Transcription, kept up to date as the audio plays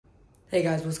Hey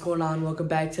guys, what's going on? Welcome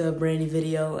back to a brand new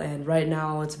video, and right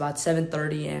now it's about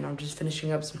 7:30 and I'm just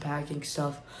finishing up some packing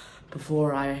stuff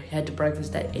before I head to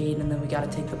breakfast at 8, and then we gotta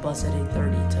take the bus at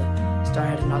 8:30 to start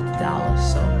heading out to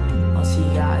Dallas. So I'll see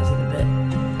you guys in a bit.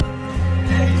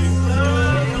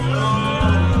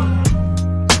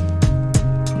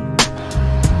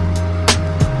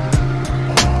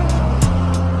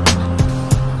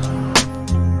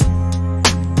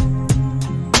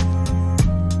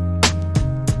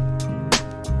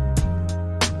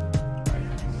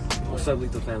 What's up,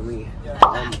 Lethal family?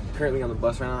 I'm currently on the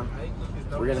bus right now.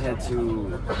 We're gonna head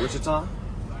to Wichita,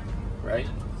 right?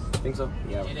 I think so.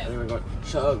 Yeah, I think we're going.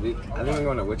 Shut up, Lee. I think we're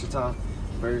going to Wichita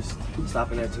first,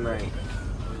 stopping there tonight,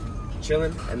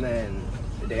 chilling, and then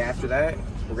the day after that,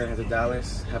 we're gonna head to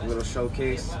Dallas, have a little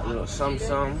showcase, a little some.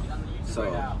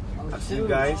 So I'll see you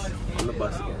guys on the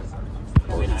bus again.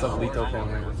 What's up, Lethal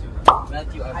family?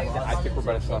 I think we're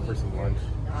about to stop for some lunch.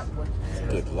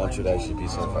 Good, lunch would actually be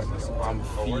so fucking good. I'm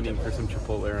feeding for some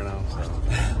Chipotle right now, so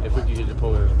if we could get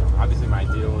Chipotle, obviously my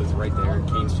ideal is right there,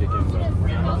 Cane's Chicken, but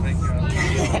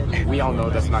we all know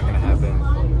that's not going to happen,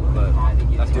 but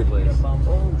that's the place.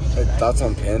 Hey, thoughts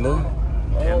on Panda?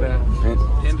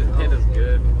 Panda's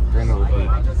good. Panda would be.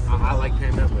 I like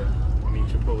Panda, but I mean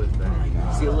Chipotle's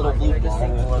better. See a little blue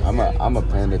ball. I'm a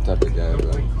Panda type of guy,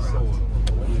 but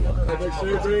Make sure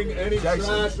you bring any trash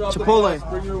off Chipotle. the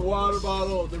house. Bring your water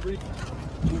bottle.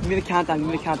 Give me the countdown,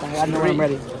 I gotta know when I'm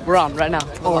ready. We're on right now.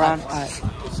 Oh, we're on? Alright.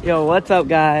 Yo, what's up,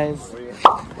 guys?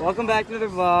 Welcome back to another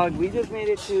vlog. We just made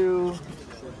it to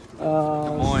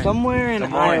somewhere in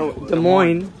Iowa. Des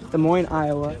Moines,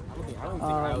 Iowa.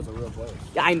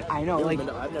 Yeah, I know. Like,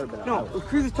 no,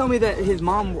 Cruz is telling me that his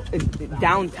mom is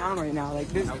downtown right now. Like,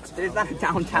 there's not a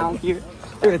downtown here.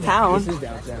 There's a town. This is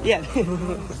downtown. Yeah, this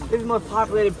is the most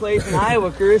populated place in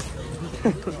Iowa, Cruz.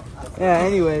 Yeah.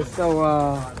 Anyway, so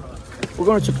we're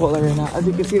going to Chipotle right now. As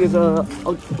you can see, there's a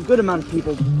good amount of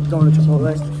people going to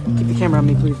Chipotle. Keep the camera on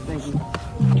me, please. Thank you.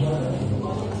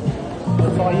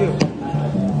 It's all you.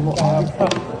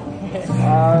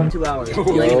 2 hours.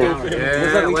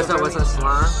 Yeah, what's up,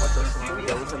 Slime?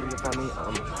 Yeah, what's up, your family?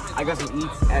 I got some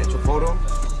eats at Chipotle.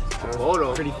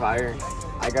 Pretty fire.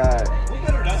 I got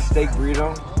steak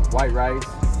burrito, white rice,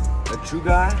 a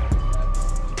chuga.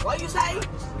 What you say?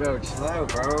 Bro, chill out,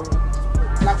 bro.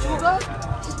 La chuga?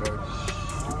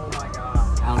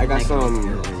 I got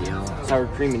some sour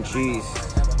cream and cheese.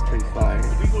 Pretty fire.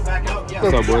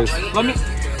 What's up, boys? Let me.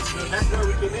 That's where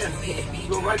we came in. You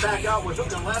go right back out. We're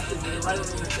looking left and you're right on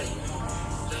the interstate.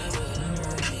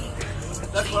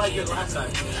 That's what I did last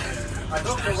time. I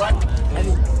hooked the right.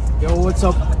 Yo, what's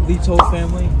up, Lethal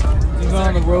family? We've been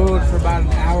on the road for about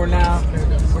an hour now.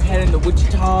 We're heading to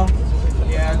Wichita.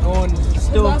 Yeah,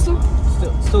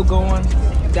 still going.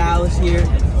 Dallas here.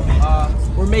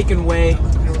 We're making way.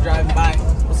 And we're driving by.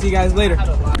 We'll see you guys later. What's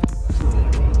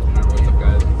up,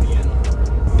 guys?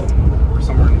 We're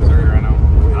somewhere in Missouri right now,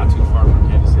 not too far from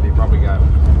Kansas City. Probably got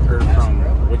heard from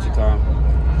Wichita,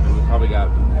 and we probably got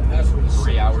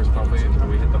 3 hours probably until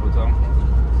we hit the hotel.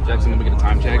 Jackson, let me get a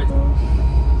time check.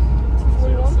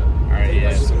 Alright,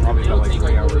 yeah, so probably about like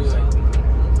 3 hours. We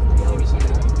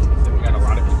got a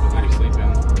lot of people that are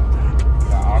sleeping. We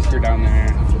got Oscar down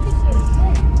there,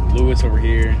 Lewis over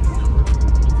here,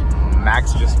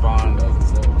 Max just spawned.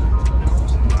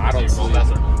 I don't sleep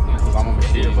because I'm a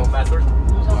machine.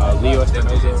 Leo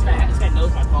Espinoza,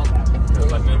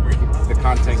 the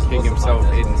content king himself,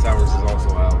 Aiden Sowers, is also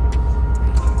out.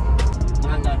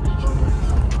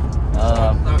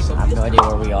 I have no idea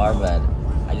where we are, but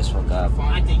I just woke up. It's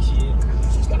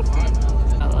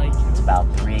about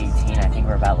 3:18. I think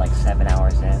we're about like 7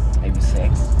 hours in, maybe 6.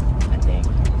 I think.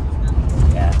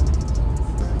 Yeah.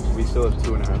 We still have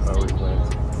 2.5 hours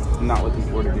left. I'm not looking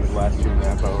forward to these last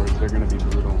 2.5 hours. They're gonna be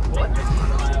brutal.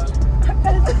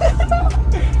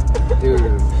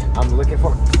 Dude, I'm looking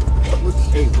for.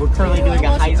 Hey, we're currently doing a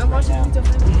heist right now.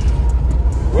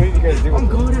 What did you guys do? I'm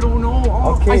good, I don't know.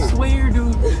 Okay. I swear,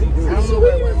 dude.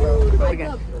 I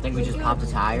think we just popped a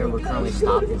tire. We're currently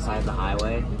stopped inside the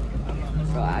highway.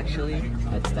 So actually,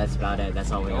 that's about it.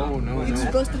 That's all we know. Oh no, it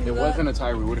wasn't a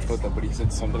tire. We would have thought that, but he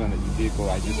said something on the vehicle.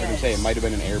 I just didn't say it might have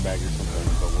been an airbag or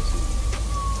something, but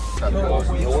we'll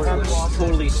see. We're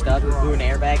totally stuck. We're an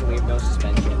airbag and we have no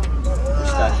suspension. We're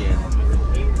stuck in.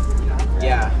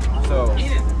 Yeah. So.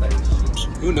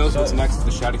 Who knows what's next to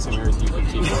the Shattuck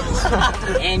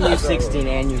U15's? And U16,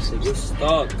 and U16. We're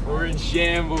stuck. We're in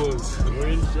shambles.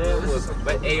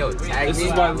 But hey, yo, tag This me.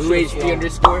 is why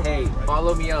 _. Hey,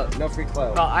 follow me up. No free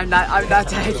club. No, I'm not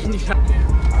tagging you.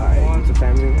 Alright, it's a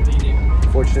family.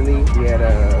 Fortunately, we had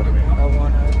a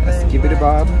skibidi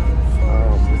bob.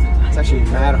 It's actually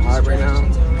mad hot right now.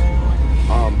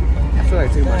 I feel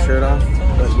like taking my shirt off,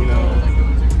 but you know,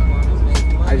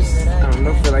 I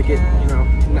don't feel like it. You know,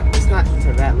 it's not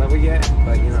to that level yet,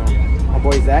 but you know, my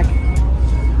boy Zach.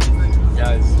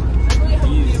 Guys,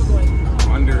 he's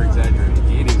under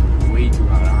exaggerating. It is way too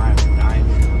hot. I'm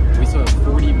dying. We still have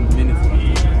 40 minutes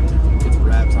left. It's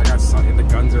wraps. I got sucked. The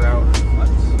guns are out.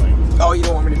 Oh, you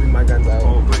don't want me to bring my guns out?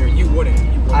 Oh, bring it. You wouldn't.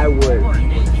 I would.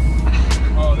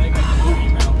 Oh, they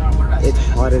got It's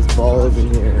hot as balls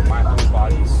in here. my whole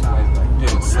body's sweating. Dude,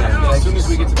 as soon as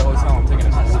we get to the hotel, I'm taking a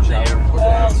cold shower.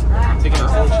 Taking a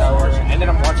cold shower, and then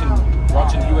I'm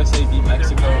watching USA beat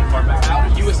Mexico.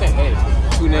 USA, hey,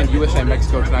 tune in USA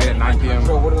Mexico tonight at 9 p.m.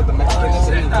 Bro, what about the Mexicans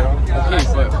saying, bro? Okay,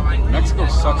 but Mexico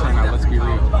sucks right now. Let's be real.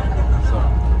 So,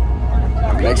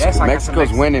 I mean, yes, I got some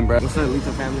Mexico's winning, bro. What's up,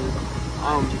 Lita family?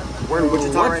 We're in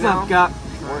Wichita right now. What's up,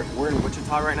 We're in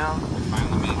Wichita right now.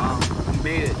 finally made it. We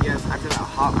made it, yes, after that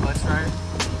hot bus ride.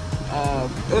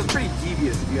 It was pretty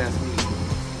devious, if you ask me.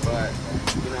 But,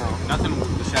 you know, Nothing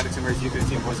the Shattuck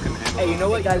U15's boys couldn't handle. Hey, you know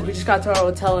what, Guys, we just got to our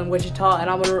hotel in Wichita, and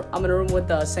I'm in a room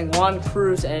with San Juan,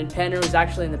 Cruz, and Panner, who's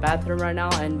actually in the bathroom right now,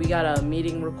 and we got a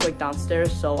meeting real quick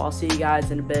downstairs, so I'll see you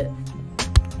guys in a bit.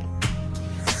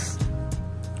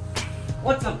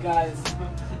 What's up, guys?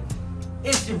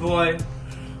 It's your boy,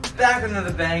 back with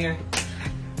another banger.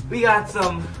 We got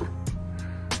some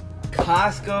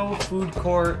Costco food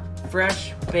court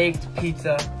fresh baked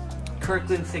pizza,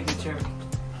 Kirkland signature.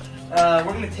 We're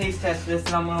gonna taste test this,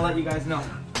 and I'm gonna let you guys know.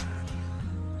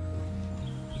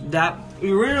 That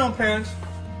the original appearance,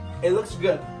 it looks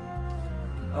good.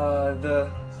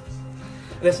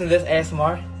 Listen to this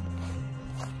ASMR.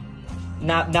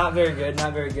 Not very good,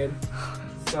 not very good.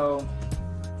 So.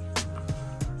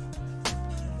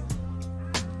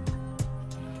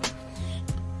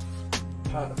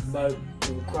 About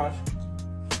to cross.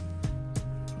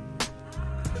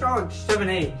 Probably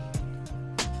 7.8.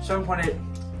 7.8.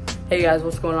 Hey guys,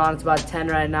 what's going on? It's about 10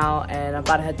 right now, and I'm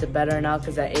about to head to bed right now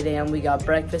because at 8 a.m. we got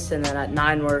breakfast, and then at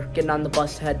 9 we're getting on the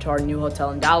bus to head to our new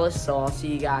hotel in Dallas, so I'll see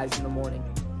you guys in the morning.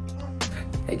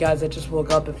 Hey guys, I just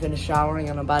woke up and finished showering,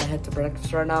 and I'm about to head to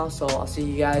breakfast right now, so I'll see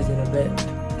you guys in a bit.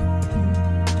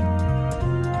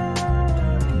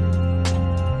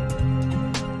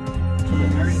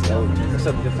 What's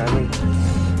up, good family?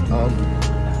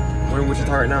 We're in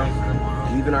Wichita right now.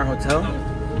 Leaving our hotel.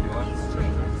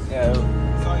 Yeah,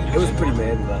 it was pretty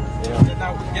mid, but you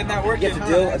know, Getting that work. you have to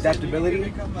deal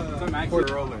adaptability.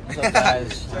 What's up,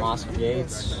 guys? I'm Oscar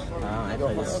Gates. I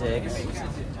play the 6.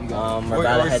 We're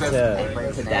about to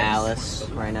head to Dallas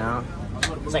right now.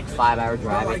 It's like 5-hour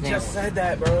drive, I I think. just said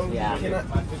that, bro. Yeah.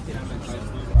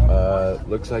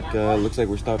 Looks like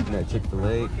we're stopping at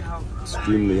Chick-fil-A.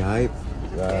 Extremely hype.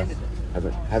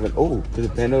 Haven't. Oh, there's a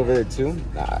Panda over there too.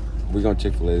 Nah, we're going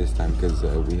Chick-fil-A this time because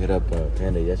we hit up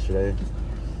Panda yesterday.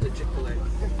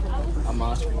 I'm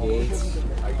Oscar Gates.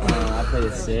 I play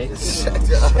the 6.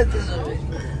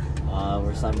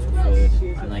 We're stopping for food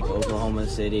in like Oklahoma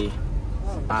City.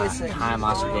 Hi, I'm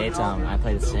Oscar Gates. I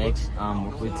play the 6.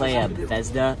 We play at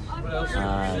Bethesda,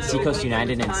 Seacoast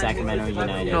United, and Sacramento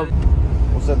United.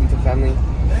 What's up, Lita family?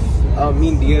 Me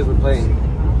and Diaz were playing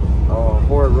a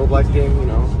horror Roblox game, you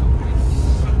know.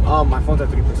 My phone's at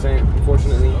 3%,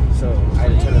 unfortunately, so I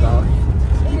had to turn it off.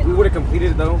 We would have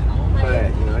completed it though,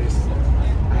 but you know, I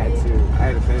had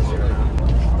to finish it right now.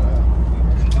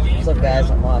 What's up, guys?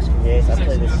 I'm Oscar Gates. I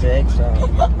play the 6.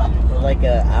 We're like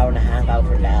an hour and a half out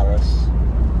from Dallas.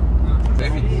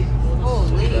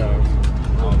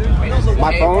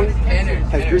 My phone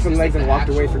has greased some legs and walked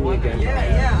away from me again.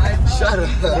 Shut up.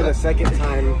 For the second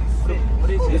time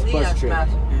this bus trip.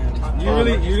 You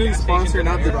really sponsored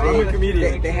out the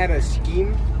comedian. They had a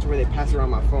scheme to where they pass around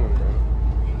my phone,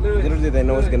 bro. Little did they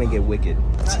know it's gonna get wicked.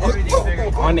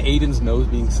 On Aiden's nose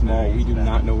being small, we do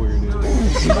not know where it is.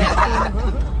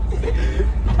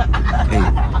 Hey,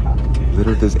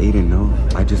 little does Aiden know,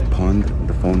 I just pawned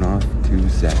the phone off to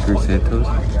Zachary Santos.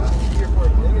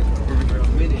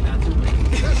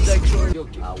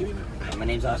 My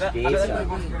name's Oscar Gates.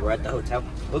 We're at the hotel.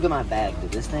 Look at my bag,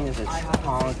 dude. This thing is a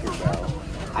conker, bro.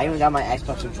 I even got my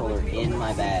Xbox controller in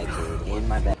my bag, dude. In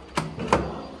my bag.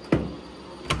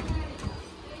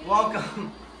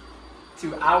 Welcome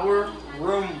to our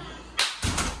room.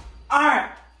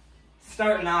 Alright,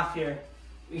 starting off here.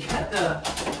 We got the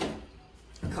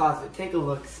closet. Take a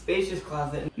look. Spacious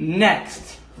closet.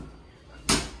 Next,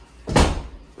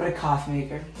 got a coffee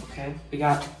maker. Okay, we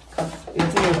got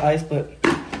it's in with ice, but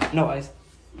no ice.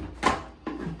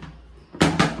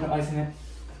 No ice in it.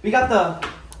 We got the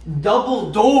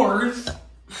double doors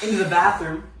into the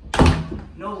bathroom.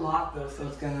 No lock though, so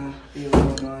it's gonna be a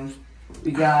little annoying.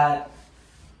 We got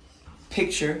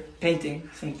picture, painting,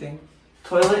 same thing.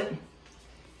 Toilet,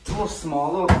 it's a little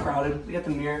small, a little crowded. We got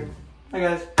the mirror. Hi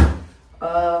guys.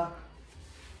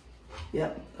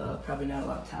 Probably not a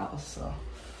lot of towels, so.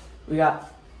 We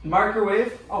got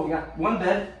microwave. Oh, we got one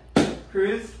bed.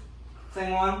 Cruz,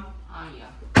 same one. Oh,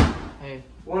 yeah. Hey.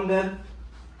 One bed.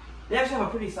 They actually have a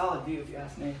pretty solid view, if you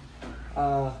ask me.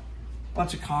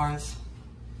 Bunch of cars.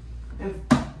 And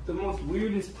the most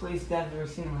weirdest place that I've ever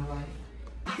seen in my life.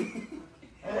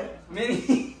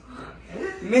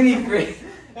 Mini fridge.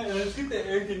 Let's get the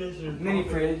air conditioner. Mini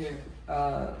fridge.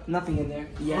 Nothing in there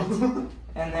yet.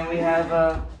 And then we have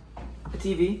a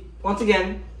TV. Once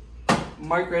again,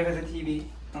 microwave as a TV.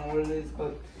 I don't know what it is,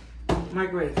 but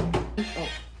microwave. Oh.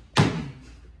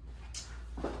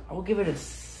 I will give it a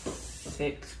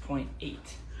 6.8.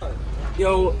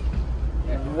 Yo,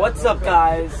 what's up,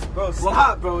 guys? Bro,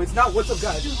 stop, bro. It's not what's up,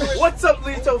 guys. What's up,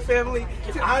 Lito family?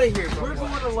 Get out of here, bro. We're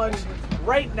going to lunch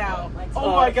right now.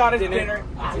 Oh my God, it's dinner.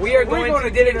 We are going to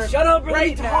dinner. Shut up,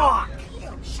 right now.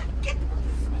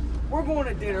 We're going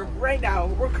to dinner right now.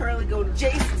 We're currently going to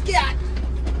Jason's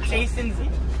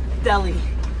Deli.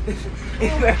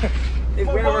 is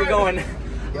where we're going.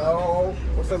 Yo,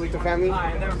 what's up, Lito family?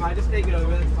 Alright, never mind. Just take it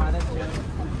over. That's fine. That's good.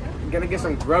 I'm gonna get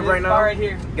some grub right now. Right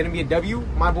here. Gonna be a W.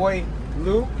 My boy,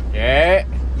 Lou. Yeah.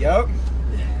 Yup.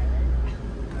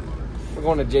 We're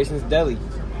going to Jason's Deli.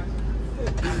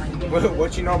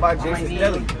 What you know about Jason's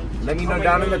Deli? Let me know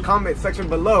down in the comment section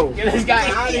below. Get this guy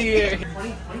out of here.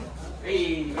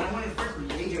 Hey,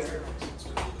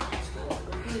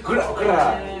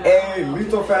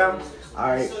 Lito fam.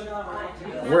 Alright.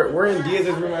 We're in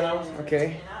Diaz's room right now.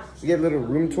 Okay. We get a little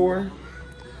room tour.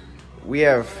 We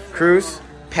have Cruz,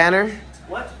 Panner.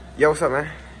 What? Yo, what's up, man?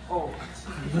 Oh.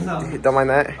 What's up? Don't mind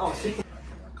that. Oh, shit.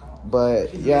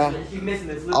 But yeah,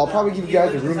 I'll probably give you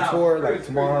guys a room tour like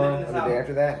tomorrow or the day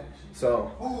after that.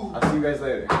 So I'll see you guys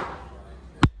later.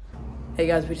 Hey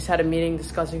guys, we just had a meeting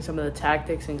discussing some of the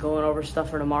tactics and going over stuff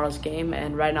for tomorrow's game.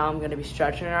 And right now I'm going to be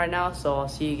stretching right now, so I'll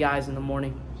see you guys in the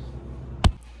morning.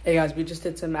 Hey guys, we just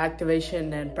did some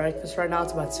activation and breakfast right now.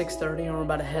 It's about 6:30 and we're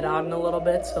about to head out in a little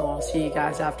bit, so I'll see you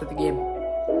guys after the game.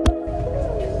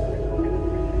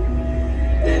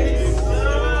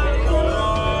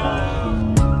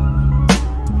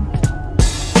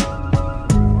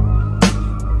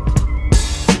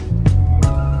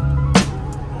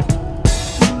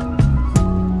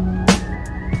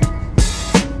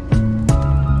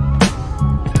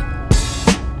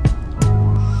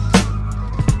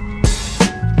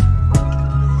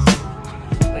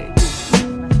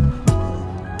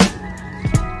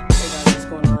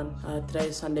 Today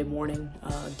is Sunday morning,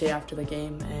 day after the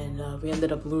game, and we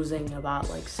ended up losing about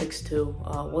like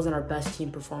 6-2. Wasn't our best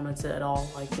team performance at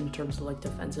all, like in terms of like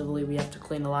defensively. We have to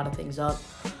clean a lot of things up,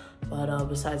 but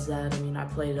besides that, I mean, I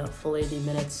played a full 80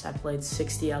 minutes. I played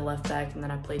 60 at left back, and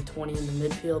then I played 20 in the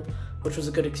midfield, which was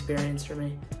a good experience for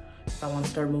me if I want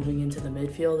to start moving into the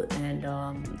midfield. And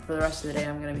for the rest of the day,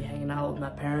 I'm going to be hanging out with my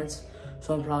parents,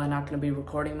 so I'm probably not going to be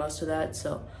recording most of that,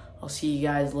 so I'll see you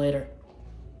guys later.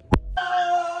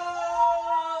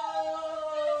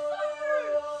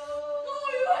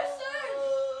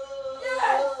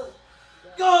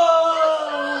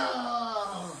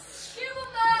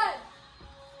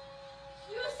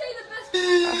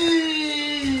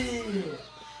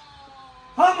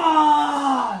 Come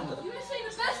on! USA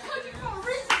the best country for a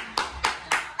reason.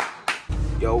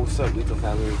 Yo, what's up, Lito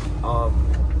family?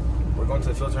 We're going to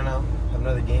the field right now. Have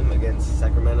another game against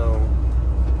Sacramento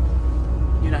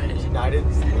United.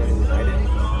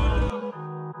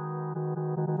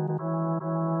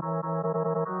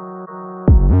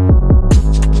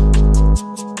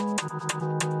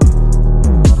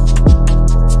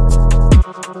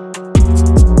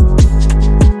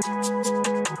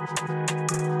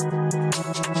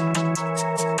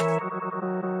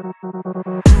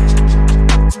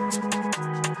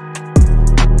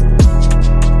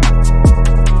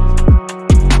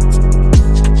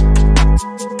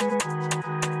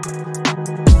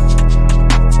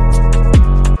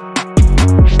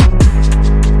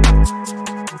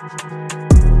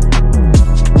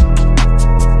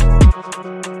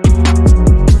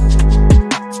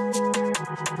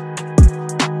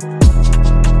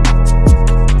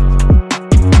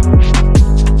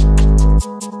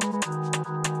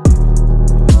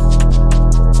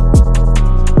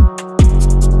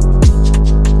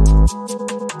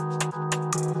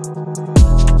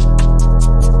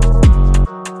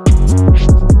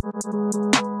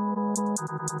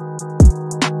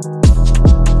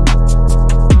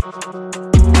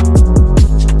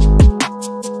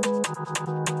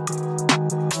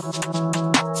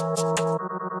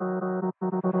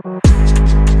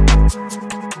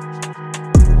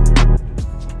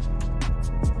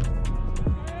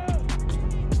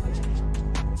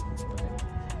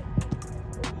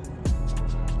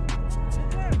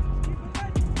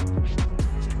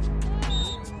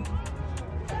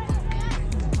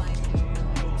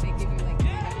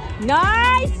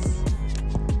 Nice!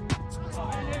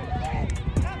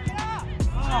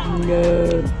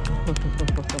 No.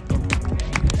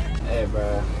 Hey,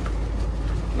 bro.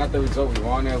 Not the result we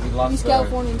wanted. We lost. We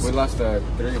lost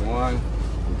 3-1.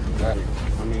 I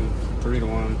mean,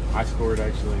 3-1. I scored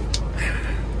actually.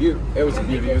 It was a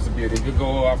beauty. It was a beauty. Good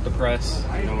goal off the press.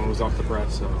 You know, it was off the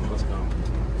press. So let's go.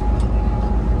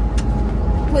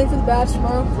 Playing for the badge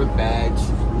tomorrow. For the badge.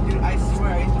 Dude, I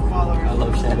swear I used to follow her. I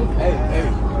love Shattuck.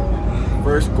 Hey.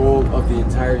 First goal of the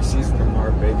entire season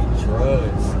tomorrow, baby.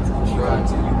 Trust. You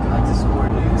got to score.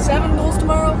 7 goals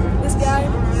tomorrow. This guy.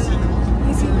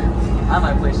 Easy. I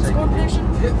might play second. Score prediction.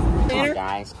 Come on,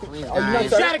 guys. Please, guys.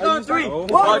 Shattuck on 3.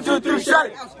 1, 2, 3,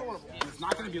 Shattuck. It's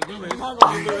not gonna be Lewis.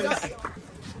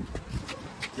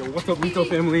 Yo, what's up, Lito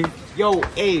family? Yo,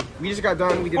 hey, we just got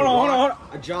done. We did a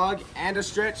jog and a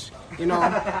stretch. You know,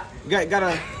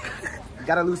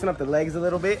 gotta loosen up the legs a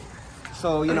little bit.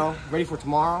 So, you know, ready for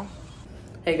tomorrow.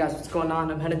 Hey guys, what's going on?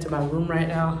 I'm headed to my room right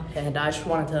now, and I just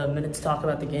wanted a minute to talk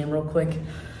about the game real quick.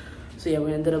 So yeah,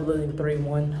 we ended up losing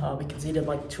 3-1. We conceded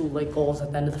like 2 late goals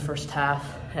at the end of the first half,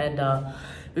 and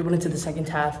we went into the second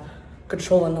half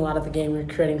controlling a lot of the game. We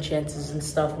were creating chances and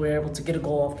stuff. We were able to get a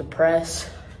goal off the press,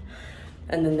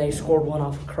 and then they scored one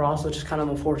off a cross, which is kind of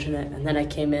unfortunate. And then I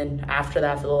came in after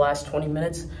that for the last 20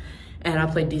 minutes, and I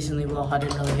played decently well. I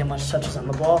didn't really get much touches on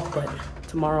the ball, but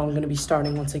tomorrow I'm going to be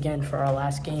starting once again for our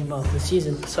last game of the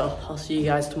season. So I'll see you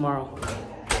guys tomorrow.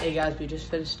 Hey guys, we just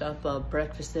finished up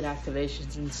breakfast and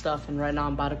activations and stuff, and right now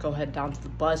I'm about to go head down to the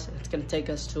bus. It's going to take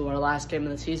us to our last game of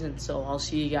the season, so I'll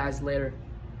see you guys later.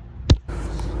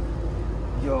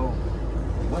 Yo,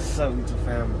 what's up, YouTube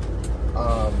fam?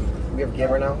 We have a game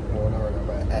right now. Well, not right now,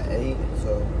 but at 8.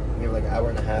 So we have like an hour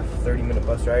and a half, 30-minute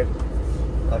bus ride,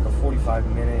 like a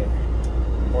 45-minute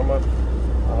warm-up.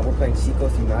 We're playing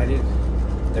Seacoast United.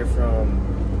 They're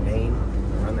from Maine,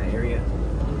 around that area.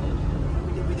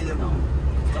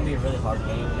 It's gonna be a really hard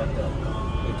game. We have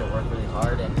to work really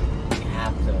hard, and we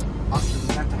have to. Also,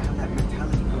 we have to have that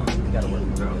mentality. We gotta work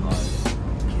really hard.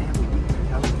 Can't we beat the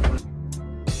mentality?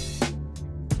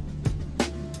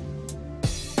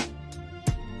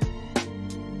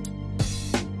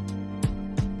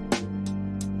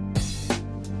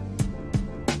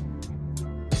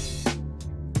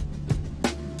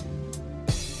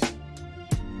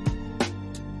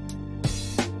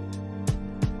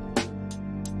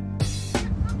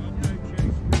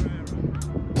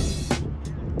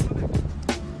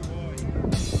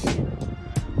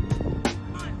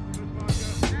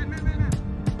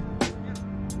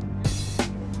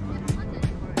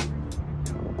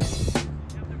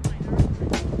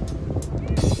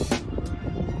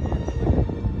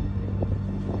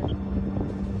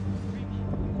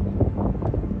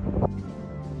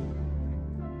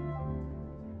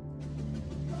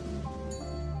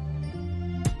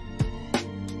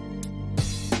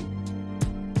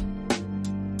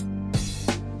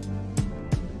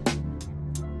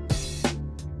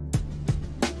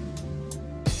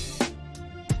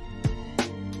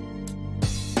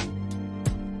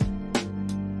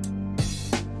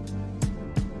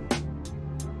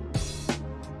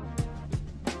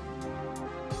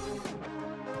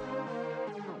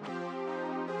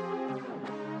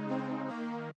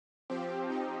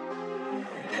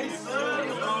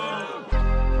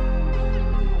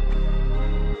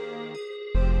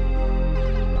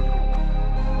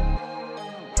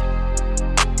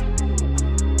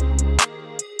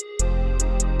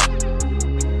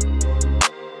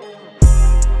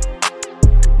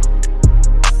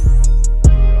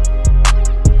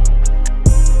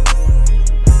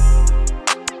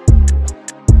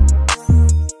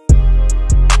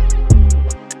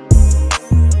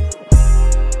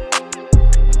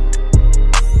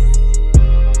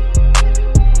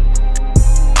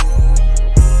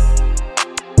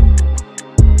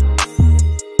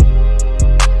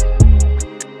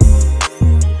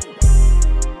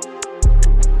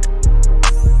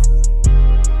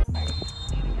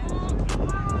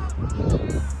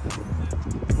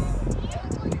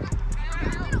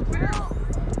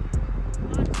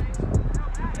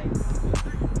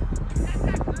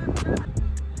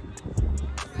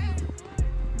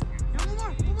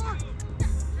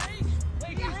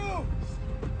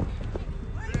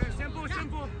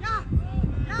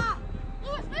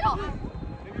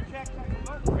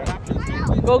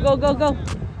 Go, go, go, go.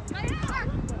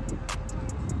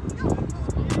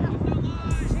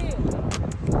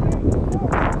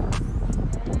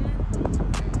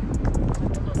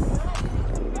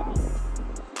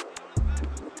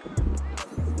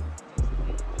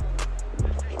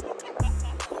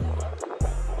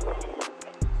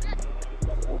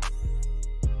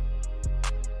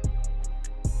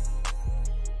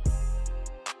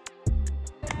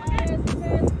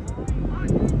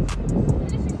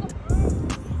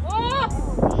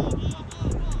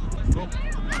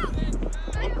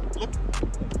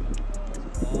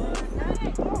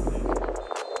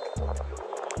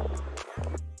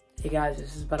 guys,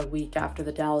 this is about a week after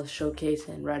the Dallas showcase,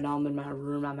 and right now I'm in my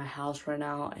room at my house right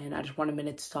now, and I just want a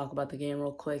minute to talk about the game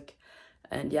real quick.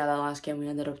 And yeah, that last game we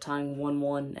ended up tying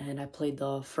 1-1, and I played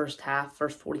the first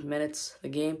 40 minutes of the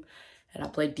game, and I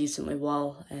played decently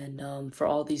well. And for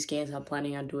all these games, I'm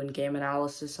planning on doing game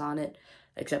analysis on it,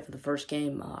 except for the first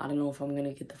game. I don't know if I'm going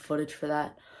to get the footage for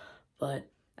that, but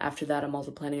after that, I'm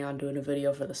also planning on doing a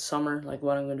video for the summer, like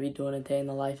what I'm going to be doing a day in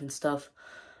the life and stuff.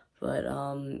 But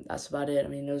that's about it. I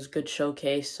mean, it was a good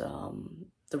showcase.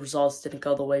 The results didn't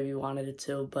go the way we wanted it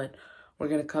to, but we're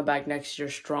going to come back next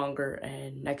year stronger,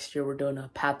 and next year we're doing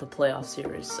a Path to Playoff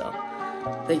series. So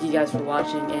thank you guys for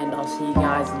watching, and I'll see you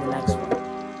guys in the next one.